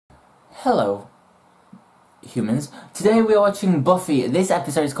Hello, humans. Today we are watching Buffy. This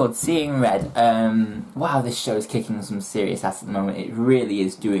episode is called Seeing Red. Wow, this show is kicking some serious ass at the moment. It really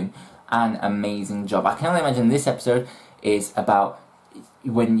is doing an amazing job. I can only imagine this episode is about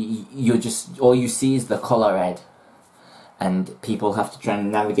when you're just, all you see is the colour red. And people have to try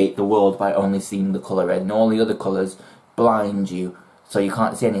and navigate the world by only seeing the colour red. And all the other colours blind you, so you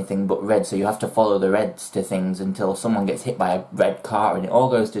can't see anything but red. So you have to follow the reds to things until someone gets hit by a red car and it all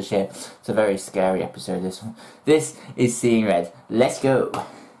goes to shit. It's a very scary episode, this one. This is Seeing Red. Let's go. I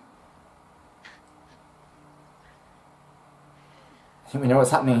think we know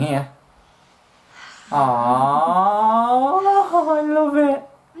what's happening here. Aww, I love it.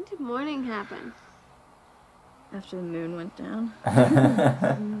 When did morning happen? After the moon went down.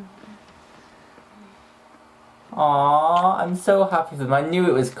 Aww, I'm so happy for them. I knew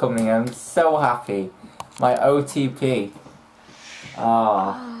it was coming. I'm so happy. My OTP.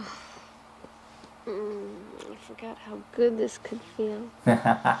 I forgot how good this could feel.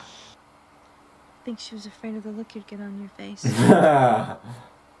 I think she was afraid of the look you'd get on your face. That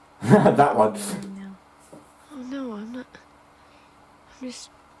one. No. Oh no, I'm not. I'm just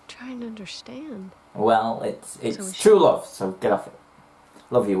trying to understand. Well, it's true love, so get off it.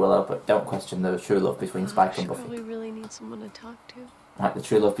 Love you, Willow, but don't question the true love between Spike and Buffy. We really need someone to talk to. Like the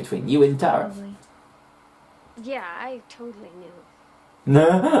true love between you and Tara. Probably. Yeah, I totally knew.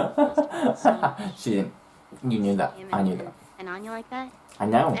 No. She didn't. You knew that. I knew that. And Anya like that? I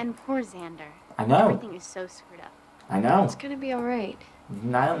know. And poor Xander. I know. Everything is so screwed up. I know. It's gonna be alright.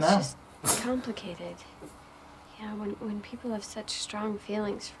 I don't know. It's just complicated. Yeah, when people have such strong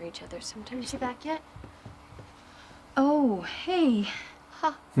feelings for each other, sometimes... Is she back yet? Oh, hey.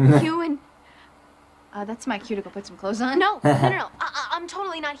 Huh. You and... That's my cue to go put some clothes on. No. I'm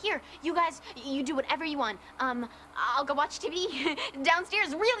totally not here. You guys, you do whatever you want. I'll go watch TV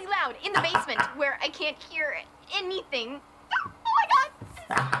downstairs really loud in the basement where I can't hear anything. Oh my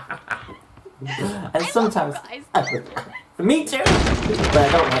God! And sometimes... I love you guys. Me too! But I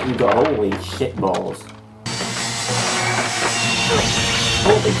don't let you go. Holy shitballs.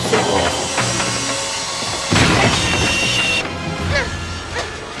 Holy shitballs.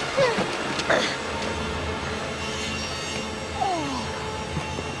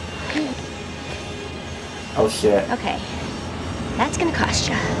 Oh shit. Okay. That's gonna cost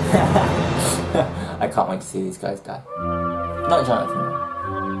you. I can't wait to see these guys die. Not Jonathan.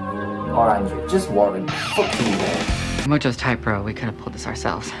 Or Andrew. Just Warren. Fuck you, man. Mojo's tight, bro. We could have pulled this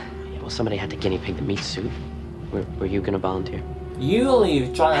ourselves. Yeah, well, somebody had to guinea pig the meat suit. Were you gonna volunteer? You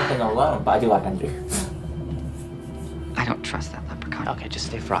leave Jonathan alone, but I do like Andrew. I don't trust that leprechaun. Okay, just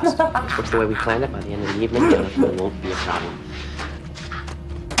stay frosty. This works the way we planned it. By the end of the evening, Jonathan won't be a problem.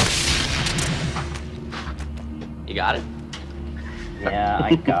 You got it? Yeah,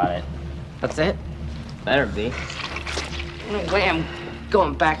 I got it. That's it? Better be. No way I'm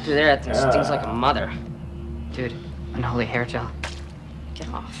going back through there. That thing stings like a mother. Dude, unholy hair gel. Get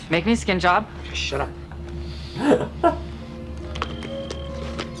off. Make me a skin job. Just shut up.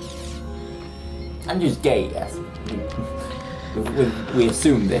 Andrew's gay, yes. We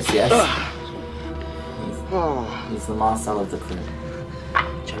assume this, yes. He's the Marcel of the crew.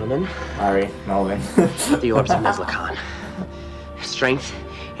 Gentlemen. Harry, Melvin. The orbs of Nezlakhan. Strength,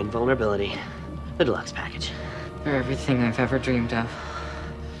 invulnerability. The deluxe package. You're everything I've ever dreamed of.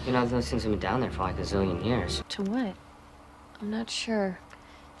 You know, those things have been down there for like a zillion years. To what? I'm not sure.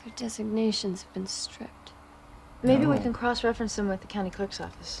 Their designations have been stripped. Maybe we can cross-reference them with the county clerk's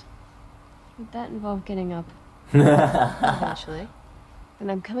office. Would that involve getting up? Eventually. Then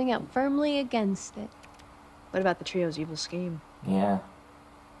I'm coming out firmly against it. What about the trio's evil scheme? Yeah.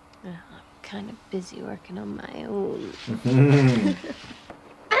 I'm kind of busy working on my own.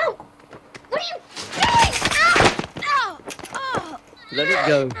 Ow! What are you doing? Ow! Ow! Let it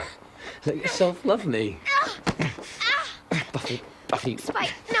go. Let yourself love me. Buffy.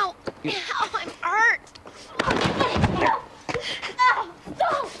 Spike, no! Ow, I'm hurt! Ow!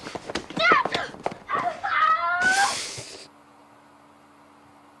 No!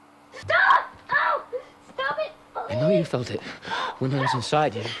 Stop! Ow! Stop it! I know you felt it when I was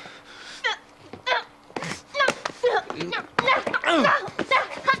inside you.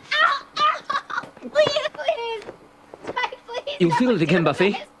 Please! Spike, please! You'll feel it again,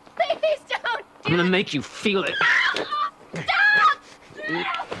 Buffy. Please don't! I'm gonna make you feel it.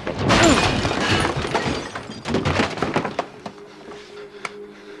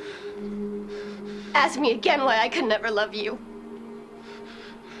 Ask me again why I could never love you.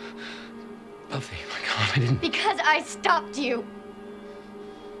 Buffy, my God, I didn't... Because I stopped you.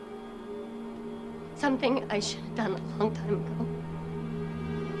 Something I should have done a long time ago.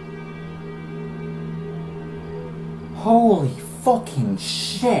 Holy fucking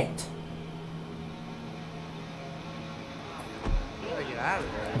shit.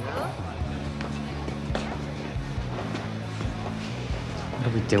 What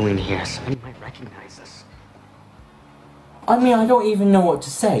are we doing here? Somebody might recognize us. I mean, I don't even know what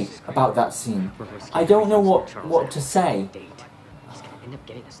to say about that scene. I don't know what to say. He's gonna end up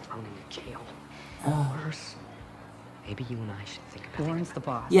getting us thrown into jail. Worse. Maybe you and I should think about it. Warren's the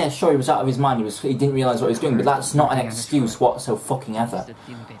boss. Yeah, sure, he was out of his mind. He didn't realise what he was doing, but that's not an excuse whatsoever.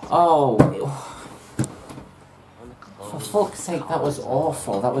 Oh, for fuck's sake, that was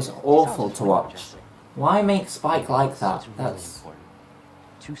awful. That was awful to watch. Why make Spike like that? That's...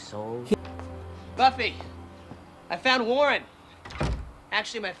 Two souls. Buffy! I found Warren!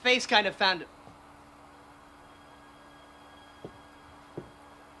 Actually, my face kind of found him.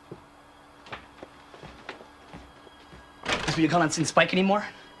 This what you call on Spike anymore?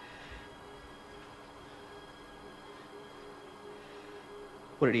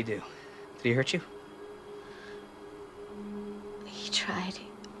 What did he do? Did he hurt you? He tried.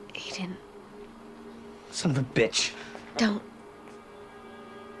 He didn't. Son of a bitch. Don't.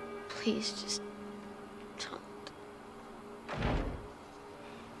 Please, just don't.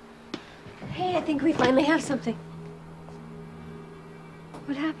 Hey, I think we finally have something.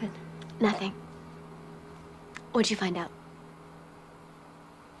 What happened? Nothing. What'd you find out?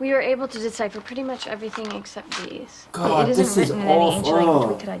 We were able to decipher pretty much everything except these. God, it isn't this is written in any ancient language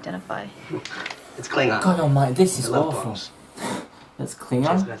awful. we could identify. It's Klingon. God almighty, this is I love awful. bombs. That's It has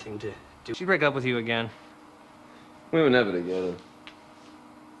Klingon? nothing to do. She break up with you again? We were never together.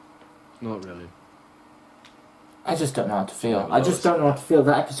 Not really. I just don't know how to feel. I just don't know how to feel.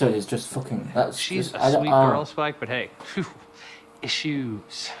 That episode is just fucking... That's She's just, a sweet girl, Spike, but hey, phew,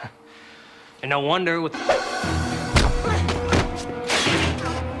 issues. And no wonder with...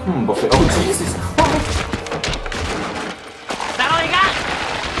 Buffy. Oh, Jesus Christ. Is that all you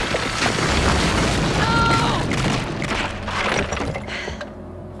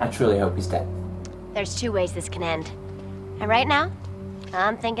got? I truly hope he's dead. There's two ways this can end. And right now,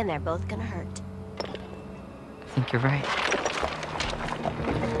 I'm thinking they're both gonna hurt. I think you're right.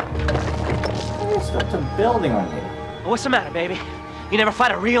 It's got a building on you. What's the matter, baby? You never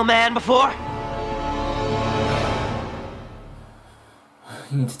fight a real man before?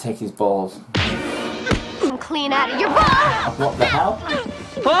 You need to take his balls. I'm clean out of your ball! What the hell?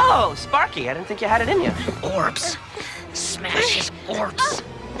 Whoa, Sparky, I didn't think you had it in you. Orbs. Smash his orbs.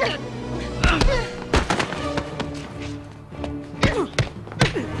 I'm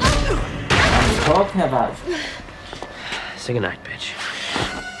talking about. Say goodnight, bitch.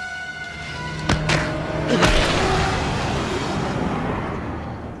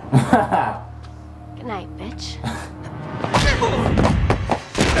 Good night, bitch.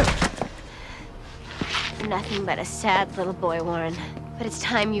 Nothing but a sad little boy, Warren. But it's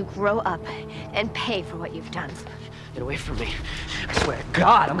time you grow up and pay for what you've done. Get away from me. I swear to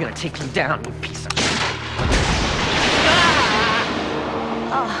God, I'm gonna take you down, you piece of...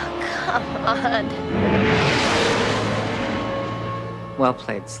 Oh, come on. Well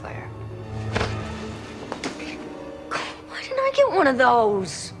played, Slayer. Why didn't I get one of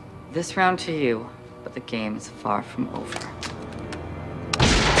those? This round to you, but the game is far from over.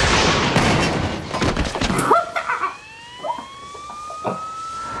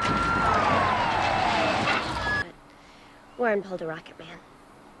 Warren pulled a Rocket Man.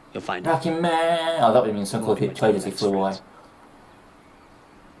 You'll find out. Rocky Man. Oh, that would have been so cool if it played as he flew away.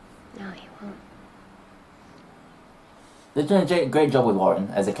 No, he won't. They've done a great job with Warren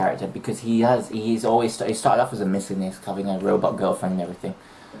as a character because he started off as a misogynist, having a robot girlfriend and everything,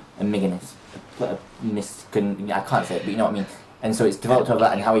 a migonist, I can't say it, but you know what I mean. And so it's developed over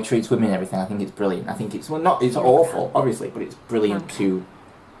that and how he treats women and everything. I think it's brilliant. I think it's it's awful, obviously, but it's brilliant to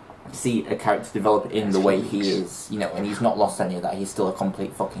see a character develop in the way he is, you know, and he's not lost any of that. He's still a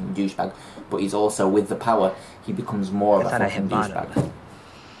complete fucking douchebag, but he's also, with the power, he becomes more of a fucking douchebag.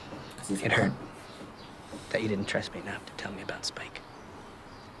 It hurt that you didn't trust me enough to tell me about Spike.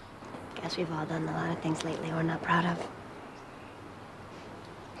 Guess we've all done a lot of things lately we're not proud of.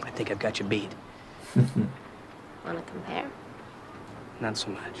 I think I've got you beat. Wanna compare? Not so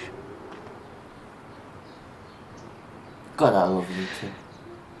much. God, I love you too.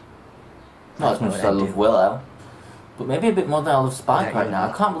 Not as much as I love Willow, but maybe a bit more than I love Spike right now.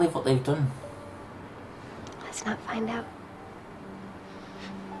 I can't believe what they've done. Let's not find out.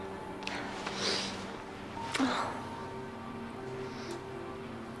 Oh.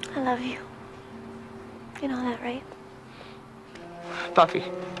 I love you. You know that, right? Buffy.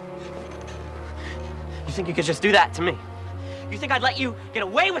 You think you could just do that to me? You think I'd let you get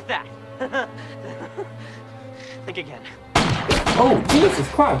away with that? Think again. Oh, Jesus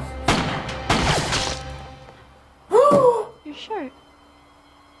Christ. Your shirt.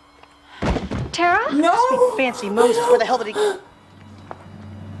 Tara? No! Fancy Moses, where the hell did he...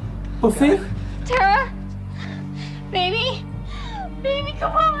 Buffy? Tara? Baby? Baby,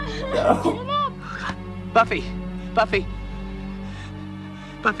 come on. No. Get up. Buffy! Buffy!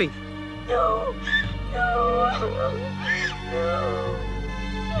 Buffy! No. No. No.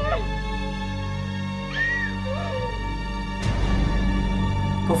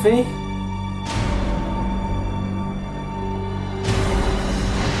 Buffy?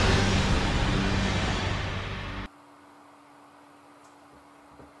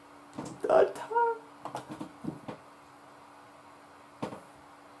 I'm tired.